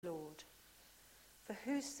for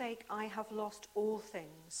whose sake I have lost all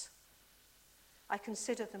things. I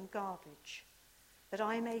consider them garbage, that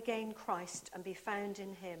I may gain Christ and be found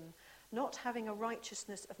in him, not having a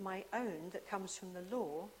righteousness of my own that comes from the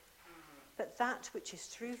law, but that which is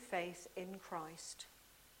through faith in Christ,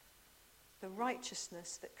 the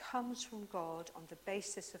righteousness that comes from God on the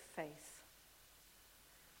basis of faith.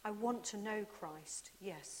 I want to know Christ,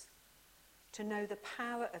 yes, to know the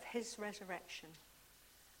power of his resurrection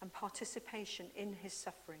and participation in his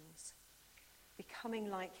sufferings, becoming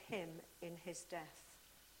like him in his death,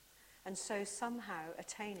 and so somehow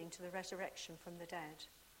attaining to the resurrection from the dead.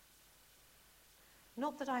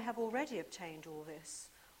 Not that I have already obtained all this,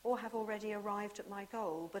 or have already arrived at my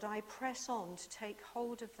goal, but I press on to take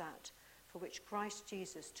hold of that for which Christ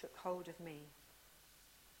Jesus took hold of me.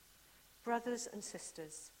 Brothers and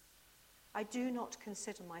sisters, I do not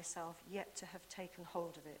consider myself yet to have taken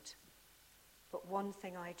hold of it. But one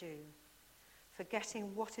thing I do,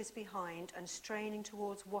 forgetting what is behind and straining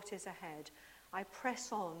towards what is ahead, I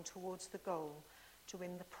press on towards the goal to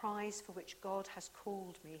win the prize for which God has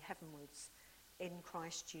called me heavenwards in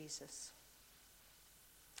Christ Jesus.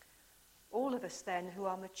 All of us then who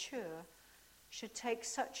are mature should take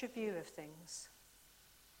such a view of things.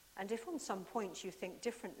 And if on some point you think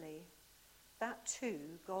differently, that too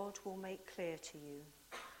God will make clear to you.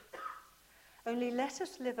 Only let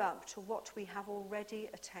us live up to what we have already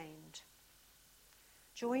attained.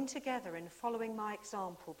 Join together in following my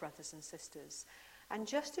example, brothers and sisters, and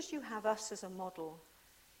just as you have us as a model,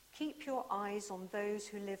 keep your eyes on those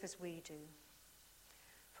who live as we do.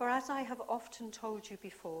 For as I have often told you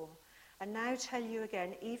before, and now tell you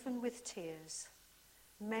again, even with tears,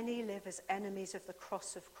 many live as enemies of the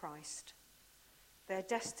cross of Christ. Their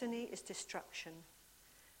destiny is destruction.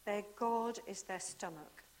 Their God is their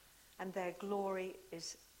stomach, and their glory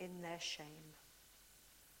is in their shame.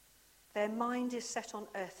 Their mind is set on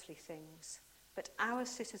earthly things, but our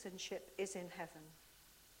citizenship is in heaven,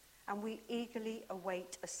 and we eagerly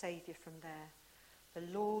await a Saviour from there,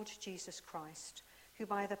 the Lord Jesus Christ, who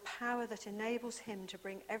by the power that enables him to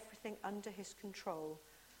bring everything under his control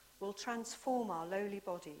will transform our lowly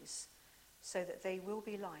bodies so that they will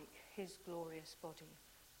be like his glorious body.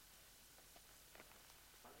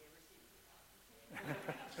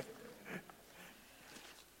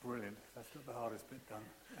 Brilliant. That's not the hardest bit done.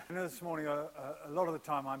 You know, this morning, a lot of the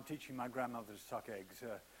time I'm teaching my grandmother to suck eggs.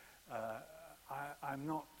 I'm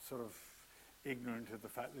not sort of ignorant of the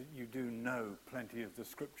fact that you do know plenty of the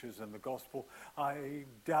scriptures and the gospel. I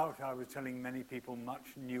doubt I was telling many people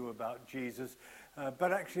much new about Jesus.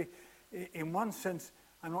 But actually, in one sense,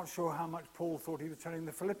 I'm not sure how much Paul thought he was telling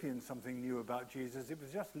the Philippians something new about Jesus. It was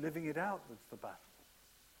just living it out that's the battle.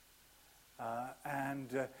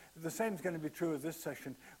 The same is going to be true of this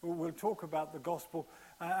session. We'll talk about the gospel,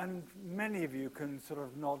 and many of you can sort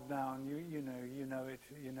of nod now, and you know it.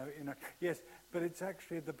 Yes, but it's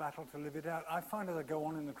actually the battle to live it out. I find as I go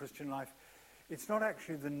on in the Christian life, it's not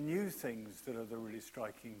actually the new things that are the really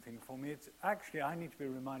striking thing for me. It's actually I need to be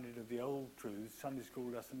reminded of the old truths, Sunday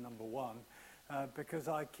school lesson number 1, because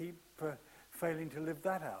I keep failing to live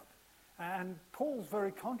that out. And Paul's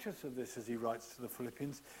very conscious of this as he writes to the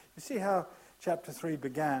Philippians. You see how chapter 3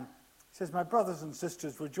 began. He says, "My brothers and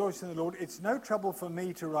sisters, rejoice in the Lord. It's no trouble for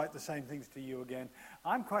me to write the same things to you again.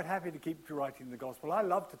 I'm quite happy to keep writing the gospel. I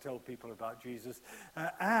love to tell people about Jesus.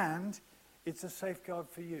 And it's a safeguard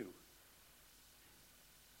for you."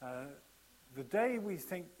 The day we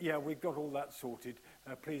think, yeah, we've got all that sorted,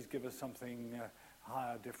 please give us something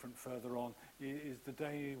higher, different, further on, is the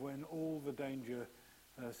day when all the danger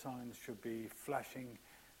signs should be flashing,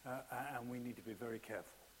 and we need to be very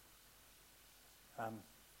careful.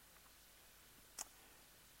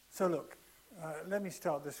 So look, let me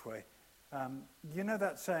start this way. You know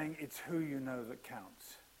that saying, it's who you know that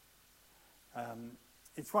counts.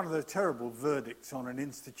 It's one of those terrible verdicts on an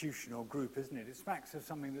institution or group, isn't it? It smacks of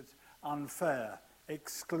something that's unfair,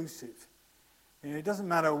 exclusive. You know, it doesn't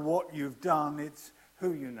matter what you've done, it's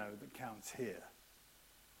who you know that counts here.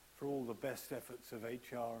 For all the best efforts of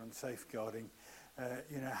HR and safeguarding,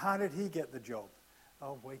 how did he get the job?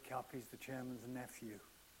 Oh, wake up, he's the chairman's nephew.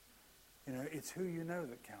 You know, it's who you know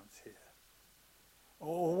that counts here.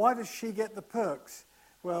 Or why does she get the perks?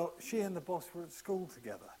 Well, she and the boss were at school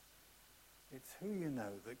together. It's who you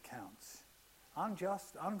know that counts.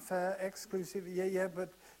 Unjust, unfair, exclusive, yeah,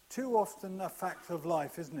 but too often a fact of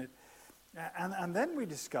life, isn't it? And then we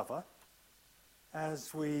discover,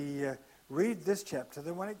 as we read this chapter,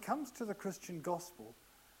 that when it comes to the Christian gospel,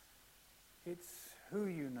 it's who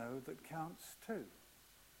you know that counts too.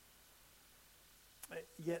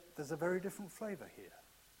 Yet there's a very different flavour here.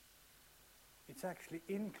 It's actually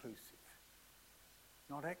inclusive.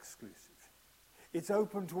 not exclusive. It's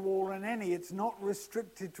open to all and any. It's not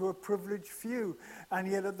restricted to a privileged few. And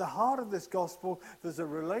yet at the heart of this gospel, there's a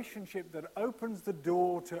relationship that opens the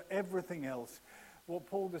door to everything else. What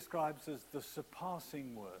Paul describes as the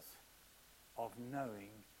surpassing worth of knowing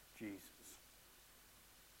Jesus.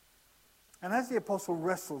 And as the apostle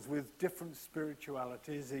wrestles with different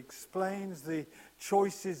spiritualities, he explains the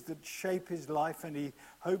choices that shape his life and he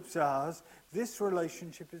hopes ours. This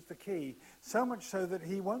relationship is the key, so much so that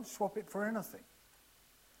he won't swap it for anything.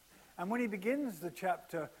 And when he begins the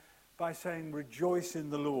chapter by saying, rejoice in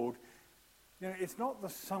the Lord, it's not the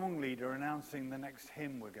song leader announcing the next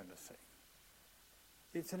hymn we're going to sing.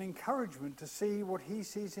 It's an encouragement to see what he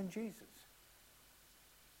sees in Jesus,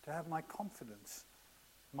 to have my confidence,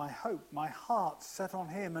 my hope, my heart set on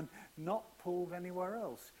him and not pulled anywhere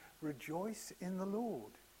else. Rejoice in the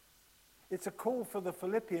Lord. It's a call for the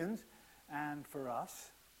Philippians and for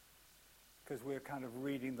us, because we're kind of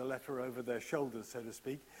reading the letter over their shoulders, so to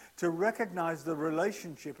speak, to recognize the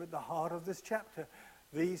relationship at the heart of this chapter,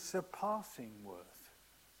 the surpassing worth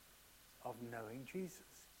of knowing Jesus.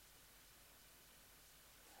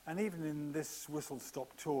 And even in this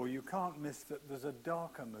whistle-stop tour, you can't miss that there's a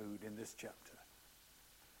darker mood in this chapter.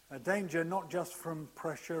 A danger not just from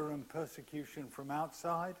pressure and persecution from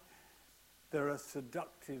outside. There are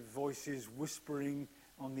seductive voices whispering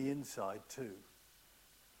on the inside too.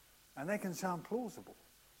 And they can sound plausible.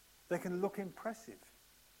 They can look impressive.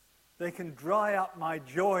 They can dry up my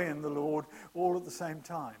joy in the Lord all at the same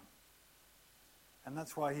time. And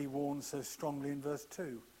that's why he warns so strongly in verse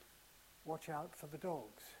 2. Watch out for the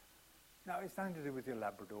dogs. Now, it's nothing to do with your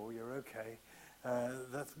Labrador. You're okay.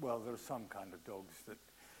 There are some kind of dogs that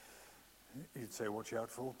you'd say watch out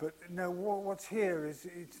for. But no, what's here is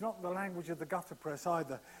it's not the language of the gutter press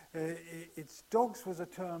either. It's dogs was a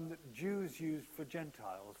term that Jews used for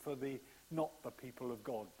Gentiles, for the not the people of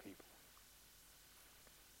God people.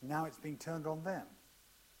 Now it's being turned on them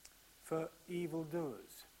for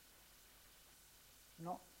evildoers.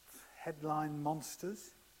 Not headline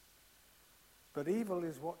monsters, but evil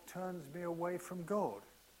is what turns me away from God.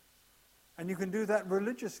 And you can do that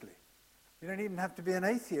religiously. You don't even have to be an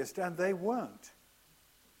atheist, and they weren't.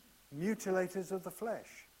 Mutilators of the flesh.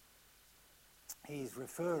 He's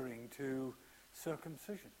referring to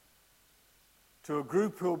circumcision. To a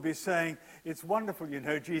group who'll be saying, it's wonderful you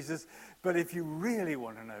know Jesus, but if you really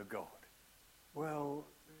want to know God, well,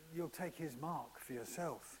 you'll take his mark for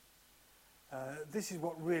yourself. This is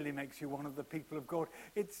what really makes you one of the people of God.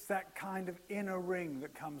 It's that kind of inner ring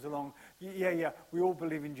that comes along. Yeah, we all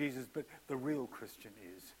believe in Jesus, but the real Christian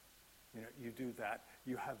is. You do that,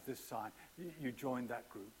 you have this sign, you join that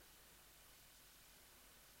group.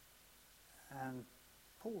 And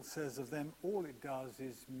Paul says of them, all it does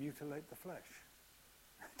is mutilate the flesh.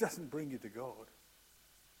 It doesn't bring you to God.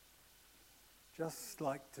 Just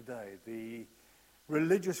like today, the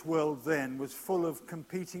religious world then was full of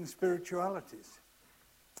competing spiritualities.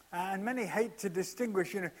 And many hate to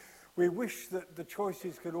distinguish, we wish that the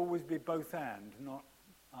choices could always be both and, not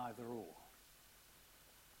either or.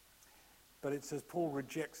 But it's as Paul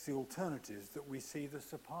rejects the alternatives that we see the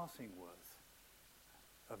surpassing worth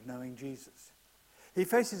of knowing Jesus. He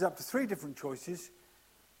faces up to 3 different choices,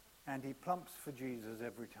 and he plumps for Jesus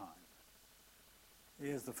every time.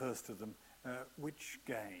 Here's the first of them. Which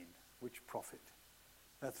gain? Which profit?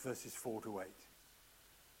 That's verses 4 to 8.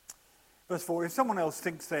 Verse 4, if someone else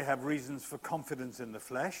thinks they have reasons for confidence in the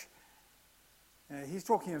flesh, he's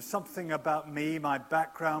talking of something about me, my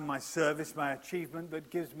background, my service, my achievement that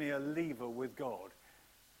gives me a lever with God.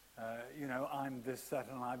 I'm this, that,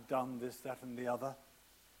 and I've done this, that, and the other.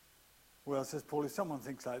 Well, says Paul, if someone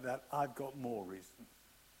thinks like that, I've got more reason.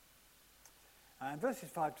 And verses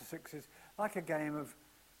 5 to 6 is like a game of,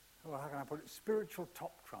 how can I put it, spiritual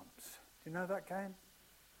top trumps. Do you know that game?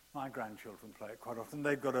 My grandchildren play it quite often.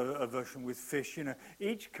 They've got a version with fish.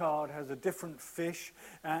 Each card has a different fish,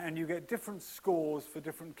 and you get different scores for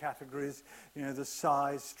different categories. The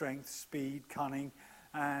size, strength, speed, cunning.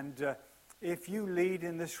 And if you lead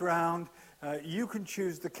in this round, you can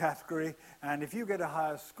choose the category. And if you get a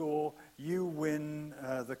higher score, you win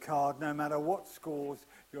the card, no matter what scores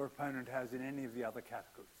your opponent has in any of the other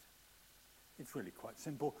categories. It's really quite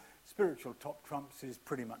simple. Spiritual top trumps is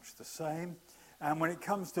pretty much the same. And when it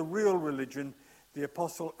comes to real religion, the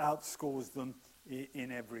apostle outscores them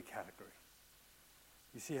in every category.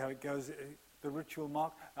 You see how it goes? The ritual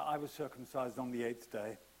mark, I was circumcised on the 8th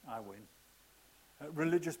day, I win.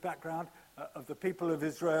 Religious background of the people of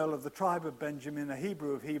Israel, of the tribe of Benjamin, a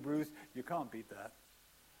Hebrew of Hebrews, you can't beat that.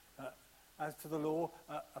 As to the law,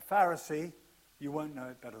 a Pharisee, you won't know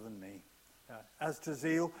it better than me. As to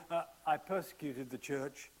zeal, I persecuted the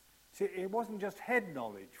church. See, it wasn't just head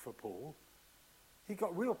knowledge for Paul. He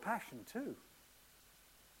got real passion too.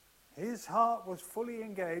 His heart was fully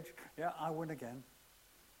engaged. Yeah, I win again.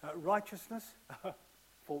 Righteousness,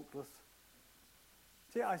 faultless.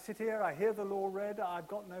 See, I sit here, I hear the law read, I've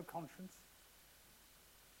got no conscience.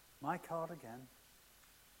 My card again.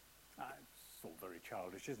 It's all very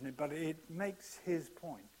childish, isn't it? But it makes his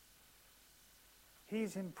point.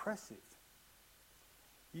 He's impressive.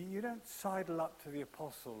 You don't sidle up to the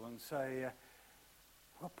apostle and say,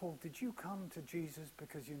 well, Paul, did you come to Jesus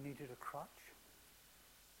because you needed a crutch?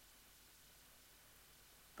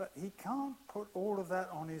 But he can't put all of that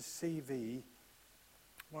on his CV.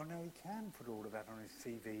 Well, no, he can put all of that on his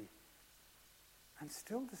CV and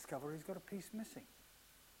still discover he's got a piece missing.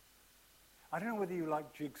 I don't know whether you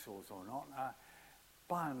like jigsaws or not.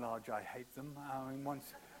 By and large, I hate them. I mean,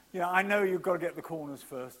 I know you've got to get the corners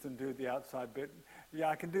first and do the outside bit. Yeah,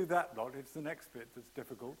 I can do that lot. It's the next bit that's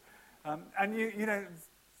difficult. And you know,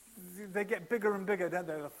 they get bigger and bigger, don't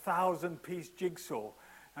they? A 1,000-piece jigsaw.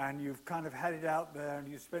 And you've kind of had it out there and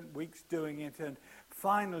you've spent weeks doing it and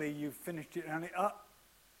finally you've finished it and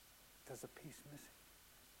there's a piece missing.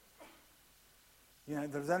 You know,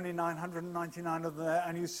 there's only 999 of them there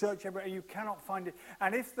and you search everywhere, you cannot find it.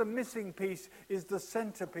 And if the missing piece is the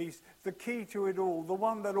centerpiece, the key to it all, the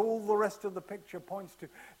one that all the rest of the picture points to,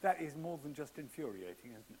 that is more than just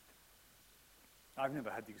infuriating, isn't it? I've never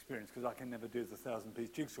had the experience because I can never do the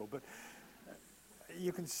 1,000-piece jigsaw, but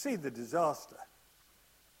you can see the disaster.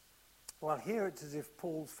 Well, here it's as if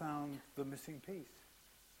Paul's found the missing piece.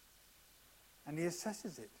 And he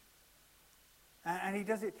assesses it. And he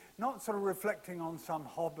does it not sort of reflecting on some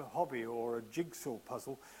hobby or a jigsaw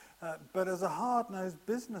puzzle, but as a hard-nosed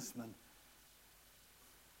businessman.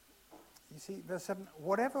 You see, verse 7,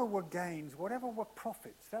 whatever were gains, whatever were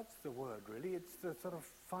profits, that's the word really, it's the sort of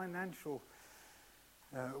financial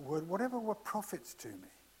word, whatever were profits to me.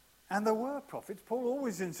 And there were profits. Paul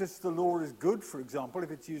always insists the law is good, for example, if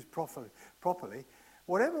it's used properly.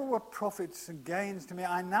 Whatever were profits and gains to me,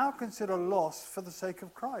 I now consider loss for the sake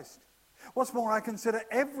of Christ. What's more, I consider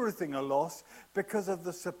everything a loss because of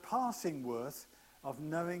the surpassing worth of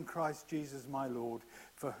knowing Christ Jesus my Lord,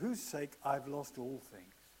 for whose sake I've lost all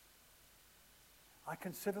things. I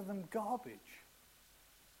consider them garbage.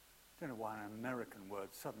 I don't know why an American word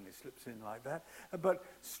suddenly slips in like that. But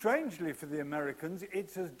strangely for the Americans,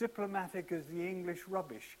 it's as diplomatic as the English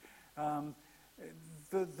rubbish.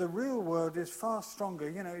 The real word is far stronger.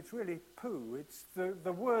 You know, it's really poo. It's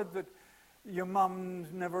the word that your mum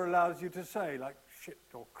never allows you to say, like shit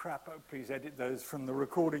or crap. Oh, please edit those from the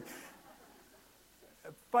recording.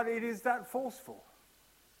 But it is that forceful.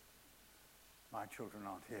 My children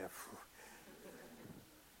aren't here.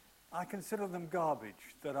 I consider them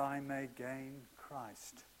garbage that I may gain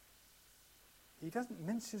Christ. He doesn't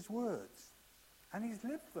mince his words, and he's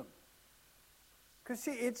lived them. Because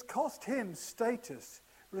see, it's cost him status,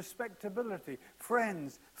 respectability,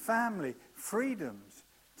 friends, family, freedoms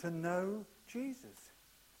to know Jesus.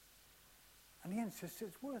 And he insists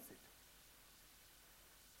it's worth it.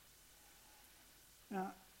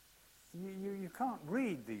 Now, you can't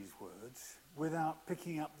read these words without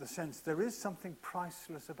picking up the sense there is something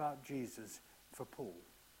priceless about Jesus for Paul.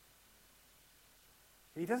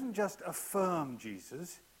 He doesn't just affirm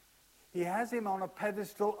Jesus. He has him on a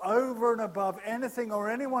pedestal over and above anything or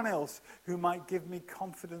anyone else who might give me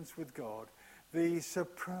confidence with God. The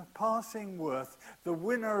surpassing worth, the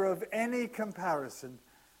winner of any comparison,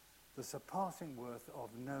 the surpassing worth of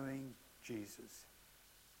knowing Jesus.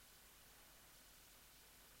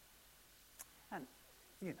 And,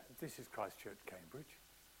 you know, this is Christchurch, Cambridge,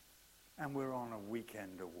 and we're on a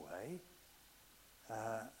weekend away.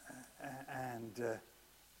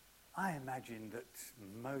 I imagine that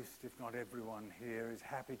most, if not everyone here, is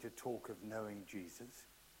happy to talk of knowing Jesus,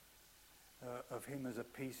 of him as a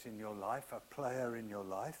piece in your life, a player in your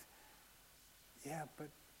life. Yeah, but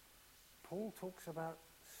Paul talks about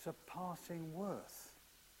surpassing worth.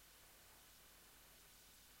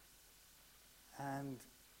 And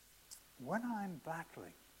when I'm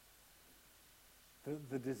battling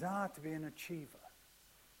the desire to be an achiever,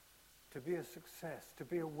 to be a success, to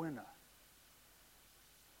be a winner,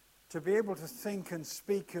 to be able to think and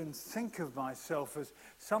speak and think of myself as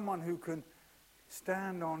someone who can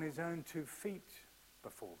stand on his own 2 feet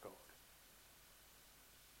before God.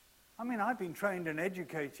 I mean, I've been trained and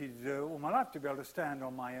educated all my life to be able to stand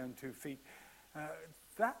on my own 2 feet.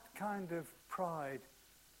 That kind of pride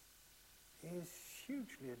is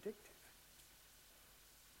hugely addictive.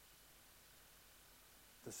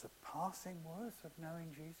 The surpassing worth of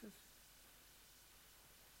knowing Jesus.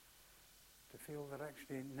 to feel that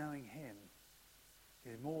actually knowing him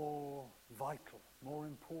is more vital, more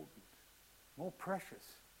important, more precious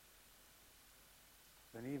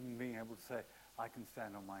than even being able to say, I can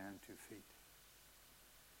stand on my own 2 feet.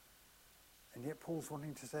 And yet Paul's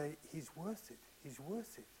wanting to say, he's worth it. He's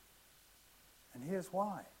worth it. And here's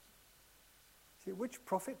why. See, which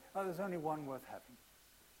prophet? Oh, there's only one worth having.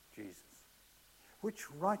 Jesus.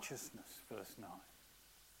 Which righteousness? Verse 9.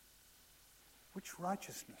 Which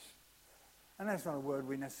righteousness? And that's not a word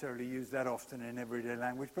we necessarily use that often in everyday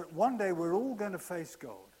language, but one day we're all going to face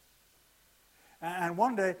God. And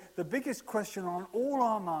one day, the biggest question on all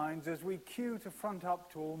our minds as we queue to front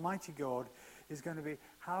up to Almighty God is going to be,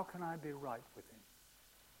 how can I be right with him?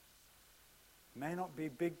 May not be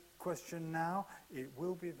a big question now, it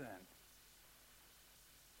will be then.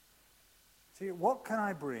 See, what can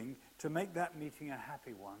I bring to make that meeting a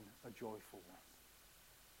happy one, a joyful one?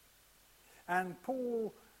 And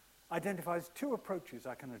Paul identifies 2 approaches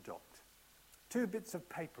I can adopt. 2 bits of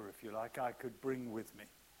paper, if you like, I could bring with me.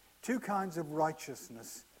 2 kinds of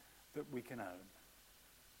righteousness that we can own.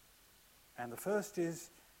 And the first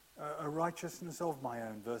is a righteousness of my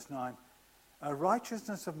own, verse 9. A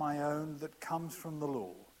righteousness of my own that comes from the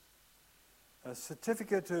law. A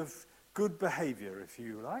certificate of good behavior, if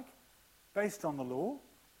you like, based on the law,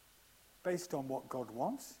 based on what God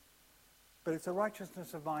wants. But it's a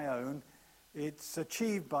righteousness of my own. It's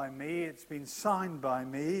achieved by me, it's been signed by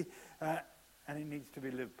me, and it needs to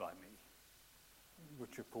be lived by me,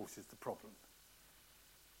 which of course is the problem.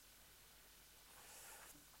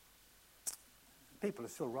 People are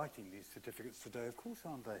still writing these certificates today, of course,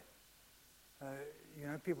 aren't they?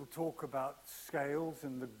 People talk about scales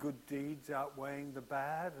and the good deeds outweighing the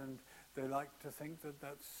bad, and they like to think that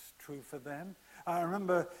that's true for them. I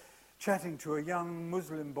remember chatting to a young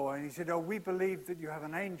Muslim boy, and he said, we believe that you have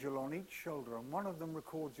an angel on each shoulder, and one of them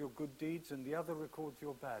records your good deeds, and the other records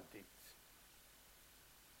your bad deeds.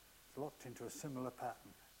 It's locked into a similar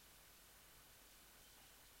pattern.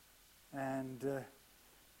 And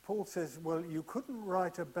Paul says, well, you couldn't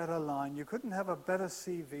write a better line, you couldn't have a better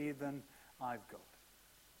CV than I've got.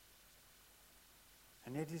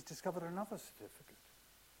 And yet he's discovered another certificate,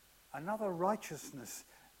 another righteousness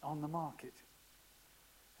on the market.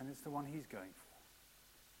 And it's the one he's going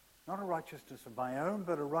for. Not a righteousness of my own,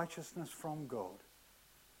 but a righteousness from God.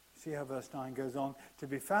 See how verse 9 goes on. To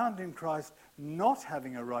be found in Christ, not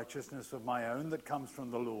having a righteousness of my own that comes from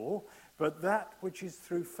the law, but that which is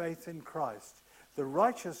through faith in Christ. The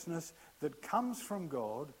righteousness that comes from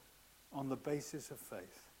God on the basis of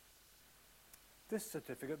faith. This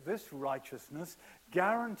certificate, this righteousness,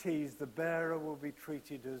 guarantees the bearer will be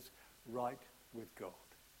treated as right with God.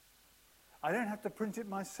 I don't have to print it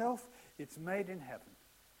myself. It's made in heaven.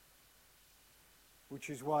 Which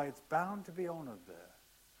is why it's bound to be honored there.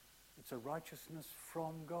 It's a righteousness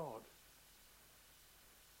from God.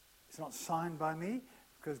 It's not signed by me,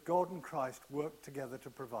 because God and Christ work together to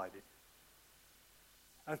provide it.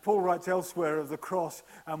 As Paul writes elsewhere of the cross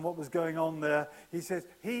and what was going on there, he says,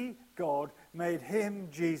 he, God, made him,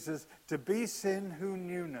 Jesus, to be sin who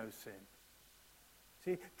knew no sin.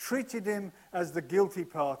 See, treated him as the guilty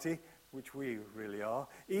party, which we really are,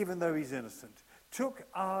 even though he's innocent. Took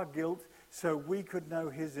our guilt so we could know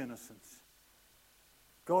his innocence.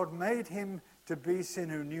 God made him to be sin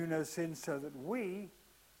who knew no sin so that we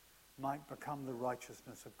might become the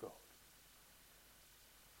righteousness of God.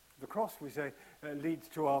 The cross, we say, leads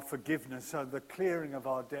to our forgiveness, the clearing of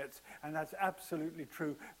our debts, and that's absolutely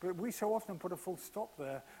true. But we so often put a full stop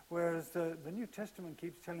there, whereas the New Testament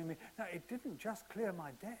keeps telling me, no, it didn't just clear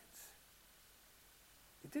my debts.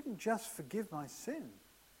 It didn't just forgive my sin.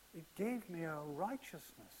 It gave me a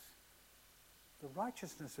righteousness, the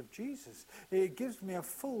righteousness of Jesus. It gives me a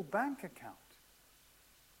full bank account.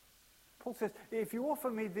 Paul says, if you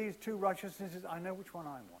offer me these 2 righteousnesses, I know which one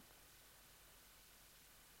I want.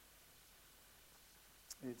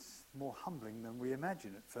 It's more humbling than we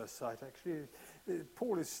imagine at first sight, actually.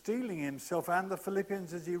 Paul is steeling himself and the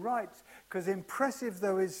Philippians as he writes, because impressive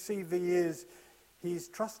though his CV is, he's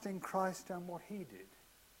trusting Christ and what he did.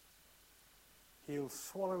 He'll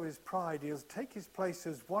swallow his pride. He'll take his place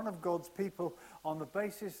as one of God's people on the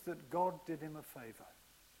basis that God did him a favor.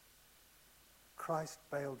 Christ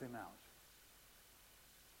bailed him out.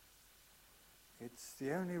 It's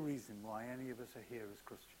the only reason why any of us are here as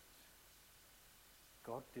Christians.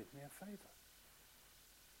 God did me a favor.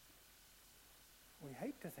 We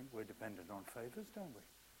hate to think we're dependent on favors, don't we?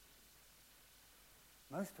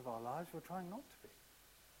 Most of our lives we're trying not to be.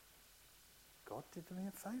 God did me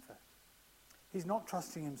a favor. He's not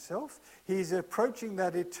trusting himself. He's approaching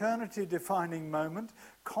that eternity-defining moment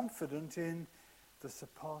confident in the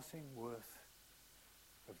surpassing worth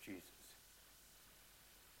of Jesus.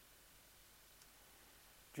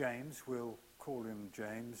 James, we'll call him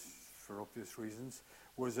James for obvious reasons,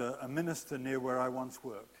 was a minister near where I once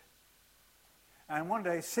worked. And one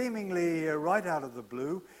day, seemingly right out of the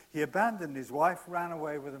blue, he abandoned his wife, ran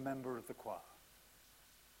away with a member of the choir.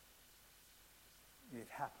 It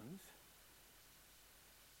happens.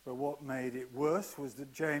 But what made it worse was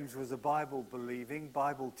that James was a Bible-believing,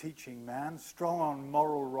 Bible-teaching man, strong on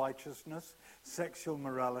moral righteousness, sexual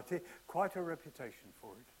morality, quite a reputation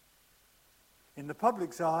for it. In the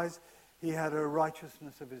public's eyes, he had a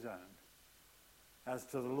righteousness of his own. As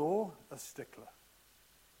to the law, a stickler.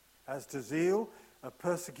 As to zeal, a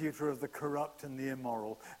persecutor of the corrupt and the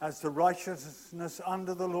immoral. As to righteousness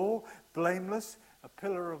under the law, blameless, a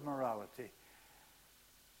pillar of morality.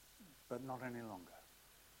 But not any longer.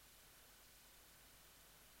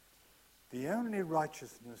 The only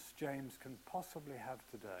righteousness James can possibly have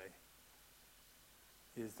today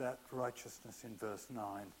is that righteousness in verse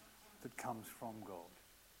 9 that comes from God.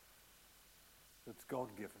 That's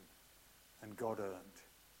God-given and God-earned.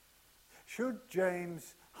 Should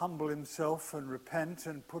James humble himself and repent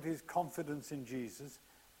and put his confidence in Jesus?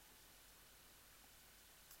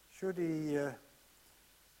 Should he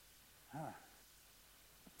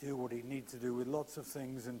do what he needs to do with lots of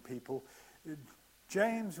things and people?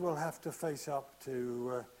 James will have to face up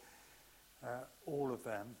to all of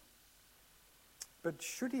them. But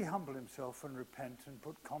should he humble himself and repent and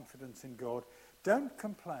put confidence in God? Don't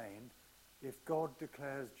complain if God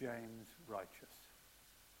declares James righteous.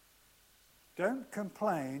 Don't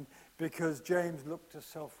complain because James looked a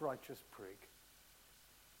self-righteous prig,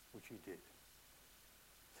 which he did.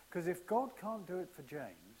 Because if God can't do it for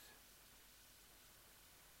James,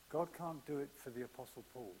 God can't do it for the Apostle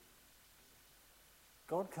Paul.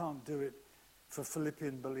 God can't do it for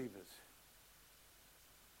Philippian believers.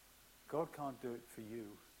 God can't do it for you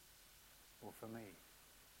or for me.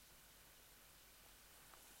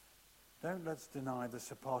 Don't let's deny the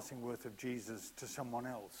surpassing worth of Jesus to someone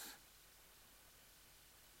else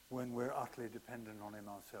when we're utterly dependent on him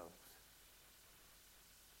ourselves.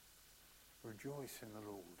 Rejoice in the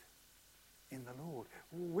Lord. In the Lord.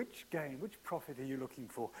 Which gain, which profit are you looking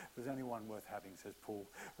for? There's only one worth having, says Paul.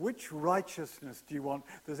 Which righteousness do you want?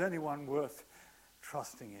 There's only one worth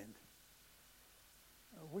trusting in.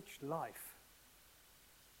 Which life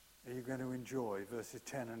are you going to enjoy? Verses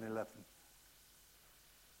 10 and 11.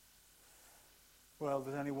 Well,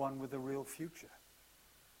 there's only one with a real future.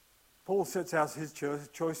 Paul sets out his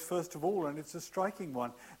choice first of all, and it's a striking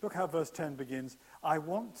one. Look how verse 10 begins. I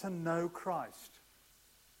want to know Christ.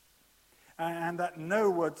 And that know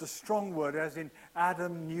word's a strong word, as in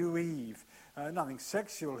Adam knew Eve. Nothing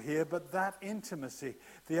sexual here, but that intimacy.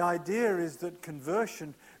 The idea is that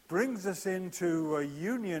conversion brings us into a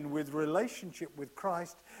union with relationship with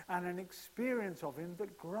Christ and an experience of him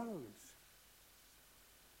that grows.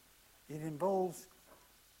 It involves,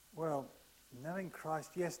 well, knowing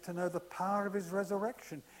Christ, yes, to know the power of his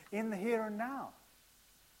resurrection in the here and now.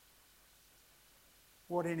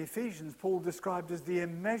 What in Ephesians Paul described as the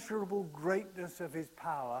immeasurable greatness of his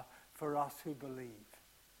power for us who believe.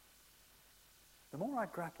 The more I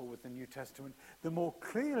grapple with the New Testament, the more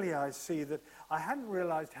clearly I see that I hadn't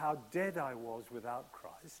realized how dead I was without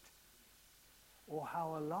Christ, or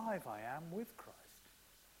how alive I am with Christ.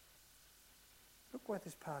 Look where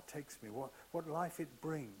this power takes me, what life it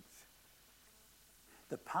brings.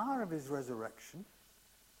 The power of his resurrection.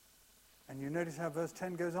 And you notice how verse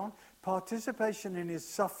 10 goes on? Participation in his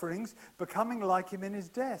sufferings, becoming like him in his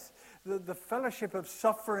death. The fellowship of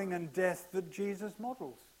suffering and death that Jesus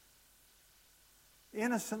models.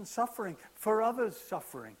 Innocent suffering, for others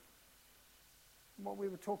suffering. What we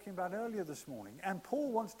were talking about earlier this morning. And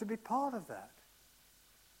Paul wants to be part of that.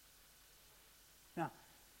 Now,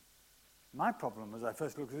 my problem as I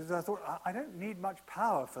first looked at this, I thought, I don't need much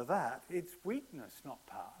power for that. It's weakness, not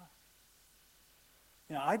power.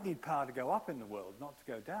 You know, I'd need power to go up in the world, not to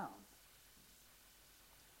go down.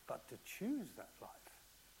 But to choose that life.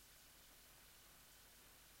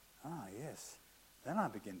 Ah, yes. Then I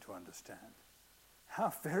begin to understand.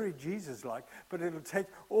 How very Jesus-like. But it'll take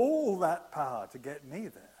all that power to get me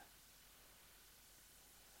there.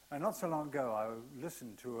 And not so long ago, I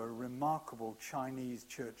listened to a remarkable Chinese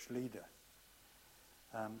church leader.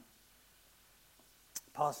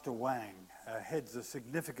 Pastor Wang heads a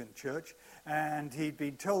significant church, and he'd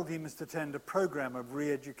been told he must attend a program of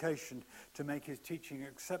re-education to make his teaching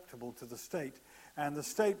acceptable to the state. And the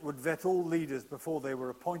state would vet all leaders before they were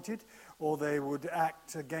appointed, or they would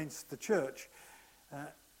act against the church.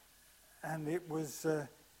 And it was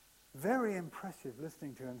very impressive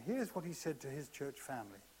listening to him. Here's what he said to his church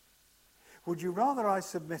family. Would you rather I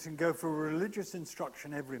submit and go for religious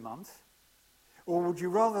instruction every month, or would you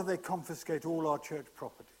rather they confiscate all our church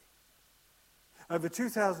property? Over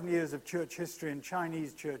 2,000 years of church history and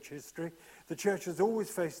Chinese church history, the church has always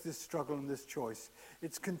faced this struggle and this choice.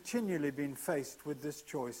 It's continually been faced with this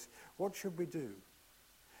choice. What should we do?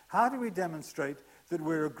 How do we demonstrate that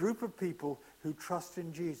we're a group of people who trust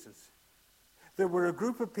in Jesus? That we're a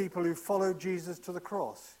group of people who follow Jesus to the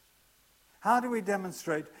cross? How do we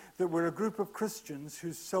demonstrate that we're a group of Christians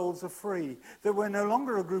whose souls are free? That we're no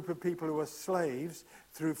longer a group of people who are slaves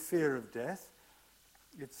through fear of death?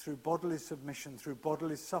 It's through bodily submission, through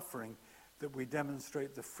bodily suffering, that we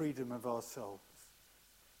demonstrate the freedom of our souls.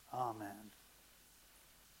 Amen.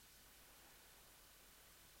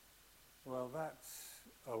 Well, that's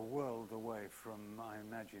a world away from, I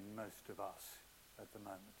imagine, most of us at the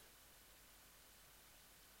moment.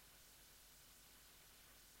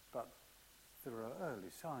 But there are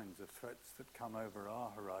early signs of threats that come over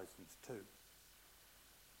our horizons too.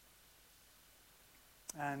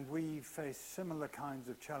 And we face similar kinds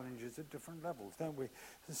of challenges at different levels, don't we?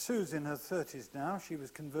 Sue's in her 30s now. She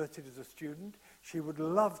was converted as a student. She would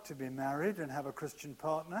love to be married and have a Christian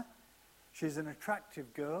partner. She's an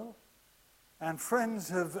attractive girl. And friends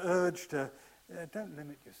have urged her, don't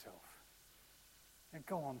limit yourself.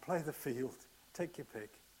 Go on, play the field. Take your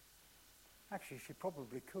pick. Actually, she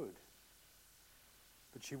probably could.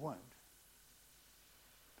 But she won't.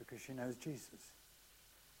 Because she knows Jesus.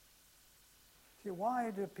 See, why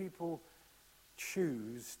do people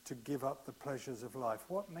choose to give up the pleasures of life?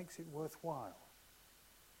 What makes it worthwhile?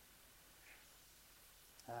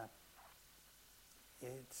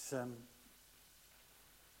 It's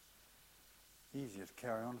easier to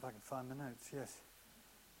carry on if I can find the notes, yes.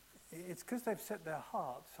 It's because they've set their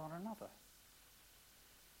hearts on another.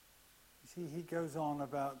 You see, he goes on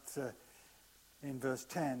about, in verse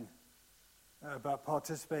 10, about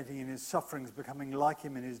participating in his sufferings, becoming like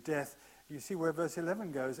him in his death. You see where verse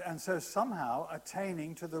 11 goes, and so somehow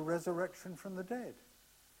attaining to the resurrection from the dead.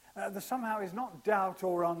 The somehow is not doubt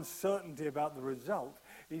or uncertainty about the result.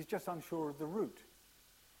 He's just unsure of the route.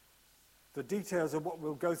 The details of what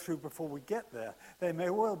we'll go through before we get there, they may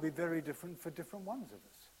well be very different for different ones of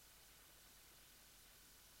us.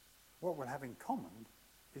 What we'll have in common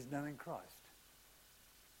is knowing Christ.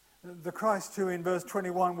 The Christ who in verse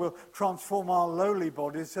 21 will transform our lowly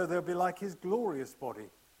bodies so they'll be like his glorious body.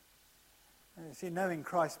 See, knowing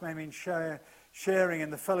Christ may mean sharing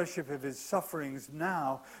in the fellowship of his sufferings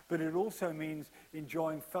now, but it also means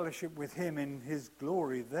enjoying fellowship with him in his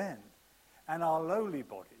glory then. And our lowly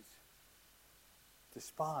bodies,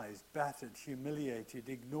 despised, battered, humiliated,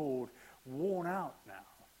 ignored, worn out now.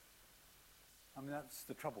 I mean, that's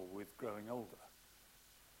the trouble with growing older.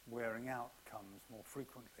 Wearing out comes more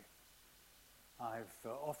frequently. I've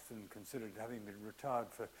often considered, having been retired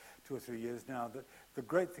for 2 or 3 years now, that the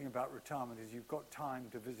great thing about retirement is you've got time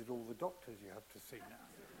to visit all the doctors you have to see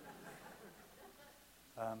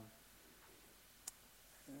now.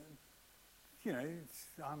 You know,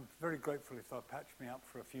 I'm very grateful if they'll patch me up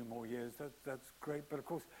for a few more years. That's great. But of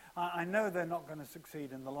course, I know they're not going to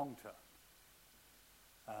succeed in the long term.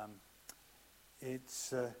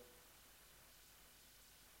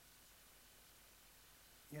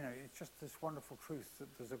 You know, it's just this wonderful truth that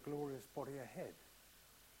there's a glorious body ahead.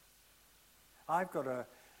 I've got a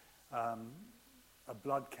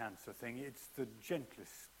blood cancer thing. It's the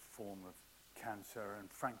gentlest form of cancer, and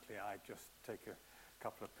frankly, I just take a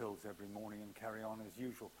couple of pills every morning and carry on as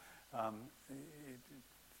usual. It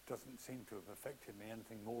doesn't seem to have affected me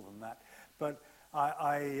anything more than that. But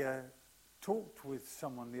I talked with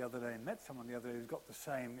someone the other day, and met someone the other day who's got the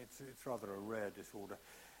same. It's rather a rare disorder.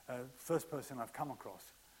 First person I've come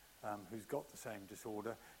across who's got the same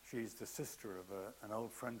disorder. She's the sister of an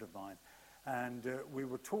old friend of mine. And we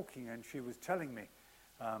were talking, and she was telling me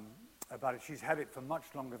about it. She's had it for much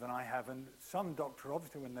longer than I have. And some doctor,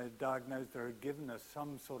 obviously, when they're diagnosed, they're given her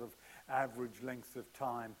some sort of average length of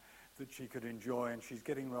time that she could enjoy. And she's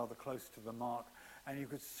getting rather close to the mark. And you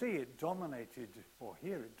could see it dominated, or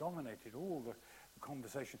hear it dominated all the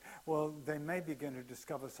conversation. Well, they may be going to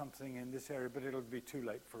discover something in this area, but it'll be too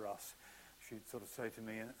late for us, she'd sort of say to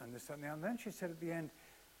me, and this, that, and the other. And then she said at the end,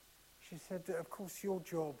 she said, of course, your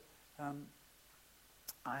job,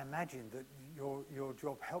 I imagine that your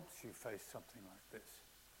job helps you face something like this.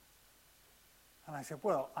 And I said,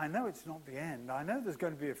 well, I know it's not the end. I know there's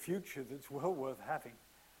going to be a future that's well worth having.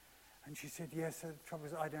 And she said, yes, the trouble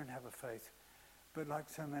is I don't have a faith. But like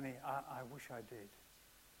so many, I wish I did.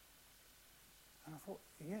 And I thought,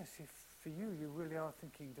 yes, if for you, you really are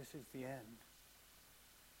thinking this is the end.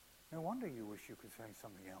 No wonder you wish you could say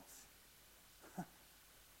something else.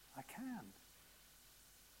 I can.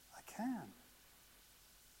 I can.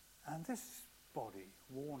 And this body,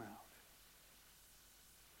 worn out,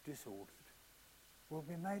 disordered, will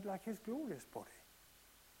be made like his glorious body.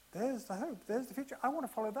 There's the hope. There's the future. I want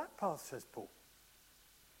to follow that path, says Paul.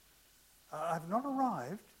 I've not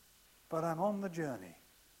arrived, but I'm on the journey.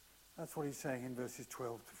 That's what he's saying in verses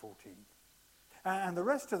 12 to 14. And the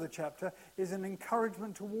rest of the chapter is an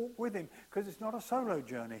encouragement to walk with him, because it's not a solo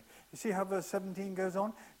journey. You see how verse 17 goes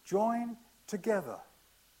on? Join together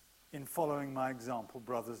in following my example,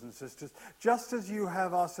 brothers and sisters. Just as you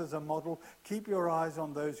have us as a model, keep your eyes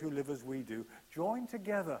on those who live as we do. Join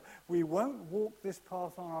together. We won't walk this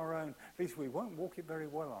path on our own. At least we won't walk it very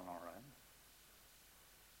well on our own.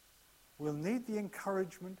 We'll need the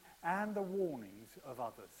encouragement and the warnings of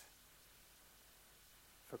others.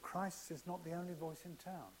 For Christ is not the only voice in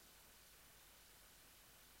town.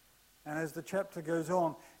 And as the chapter goes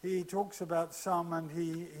on, he talks about some, and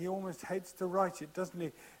he almost hates to write it, doesn't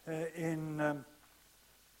he? In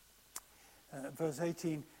verse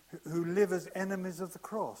 18, who live as enemies of the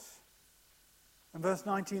cross. And verse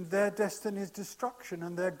 19, their destiny is destruction,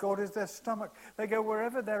 and their God is their stomach. They go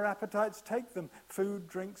wherever their appetites take them. Food,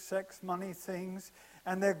 drink, sex, money, things.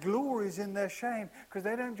 And their glory is in their shame, because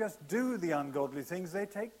they don't just do the ungodly things, they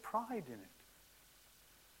take pride in it.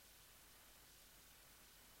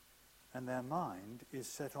 And their mind is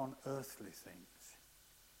set on earthly things.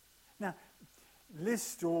 Now,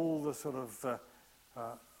 list all the sort of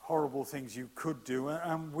horrible things you could do,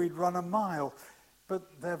 and we'd run a mile.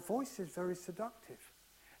 But their voice is very seductive.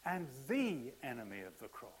 And the enemy of the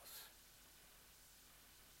cross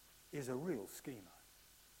is a real schemer.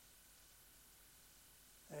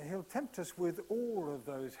 He'll tempt us with all of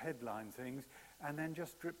those headline things and then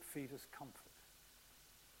just drip feed us comfort.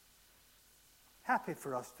 Happy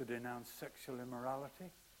for us to denounce sexual immorality.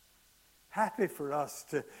 Happy for us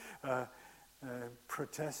to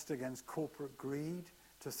protest against corporate greed,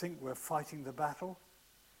 to think we're fighting the battle.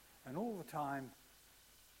 And all the time,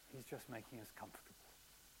 he's just making us comfortable.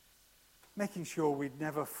 Making sure we'd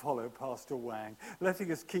never follow Pastor Wang. Letting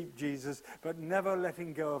us keep Jesus, but never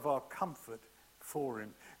letting go of our comfort for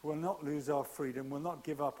him. We'll not lose our freedom. We'll not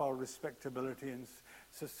give up our respectability in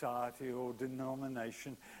society or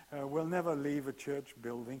denomination. We'll never leave a church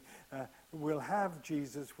building. We'll have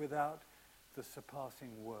Jesus without the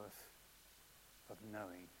surpassing worth of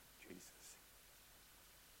knowing Jesus.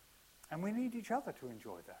 And we need each other to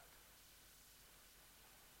enjoy that.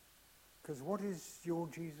 Because what is your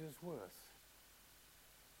Jesus worth?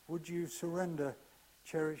 Would you surrender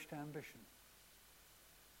cherished ambition,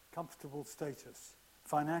 comfortable status,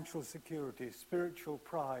 financial security, spiritual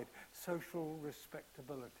pride, social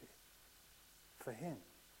respectability for him?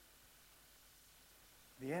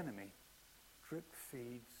 The enemy drip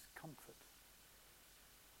feeds comfort.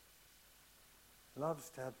 Loves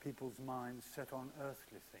to have people's minds set on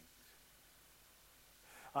earthly things.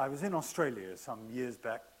 I was in Australia some years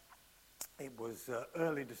back. It was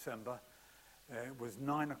early December. It was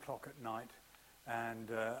 9 o'clock at night, and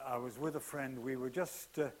I was with a friend. We were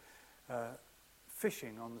just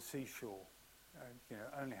fishing on the seashore.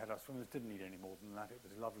 Only had our swimmers, didn't need any more than that. It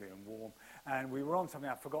was lovely and warm. And we were on something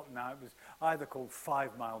I've forgotten now. It was either called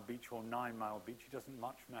 5 Mile Beach or 9 Mile Beach. It doesn't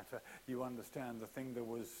much matter. You understand the thing. There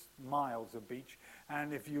was miles of beach.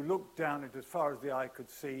 And if you looked down it as far as the eye could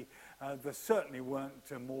see, there certainly weren't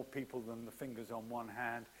more people than the fingers on one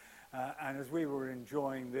hand. And as we were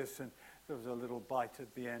enjoying this, and there was a little bite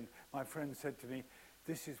at the end, my friend said to me,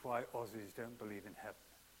 "This is why Aussies don't believe in heaven."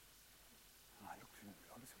 And I looked at him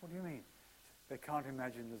and said, "What do you mean?" They can't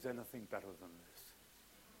imagine there's anything better than this.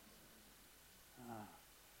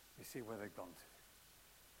 You see where they've gone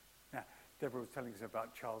to. Now, Deborah was telling us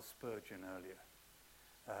about Charles Spurgeon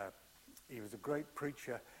earlier. He was a great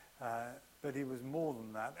preacher, but he was more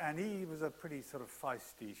than that. And he was a pretty sort of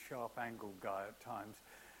feisty, sharp-angled guy at times.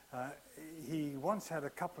 He once had a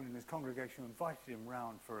couple in his congregation who invited him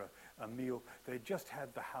round for a meal. They'd just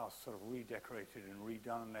had the house sort of redecorated and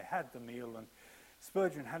redone, and they had the meal, and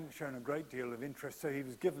Spurgeon hadn't shown a great deal of interest, so he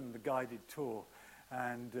was given the guided tour,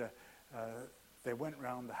 and they went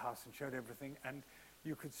round the house and showed everything, and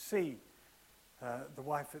you could see the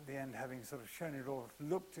wife at the end, having sort of shown it all,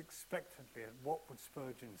 looked expectantly at what would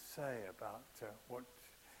Spurgeon say about what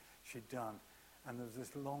she'd done. And there was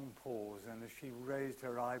this long pause, and as she raised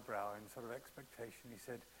her eyebrow in sort of expectation, he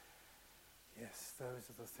said, "Yes, those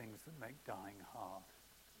are the things that make dying hard."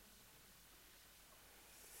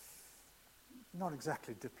 Not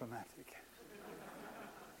exactly diplomatic.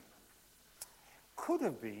 Could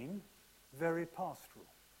have been very pastoral.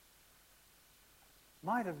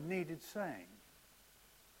 Might have needed saying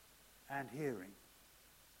and hearing.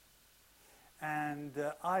 And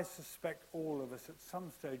I suspect all of us at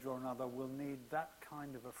some stage or another will need that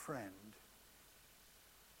kind of a friend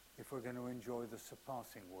if we're going to enjoy the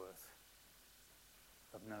surpassing worth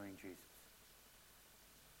of knowing Jesus.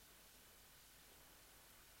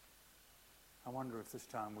 I wonder if this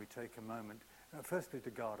time we take a moment, firstly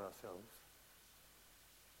to guard ourselves,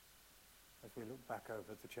 as we look back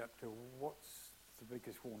over the chapter. What's the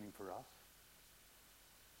biggest warning for us?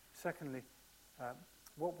 Secondly,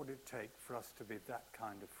 what would it take for us to be that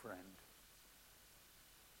kind of friend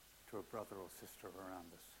to a brother or sister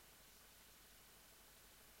around us?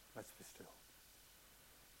 Let's be still.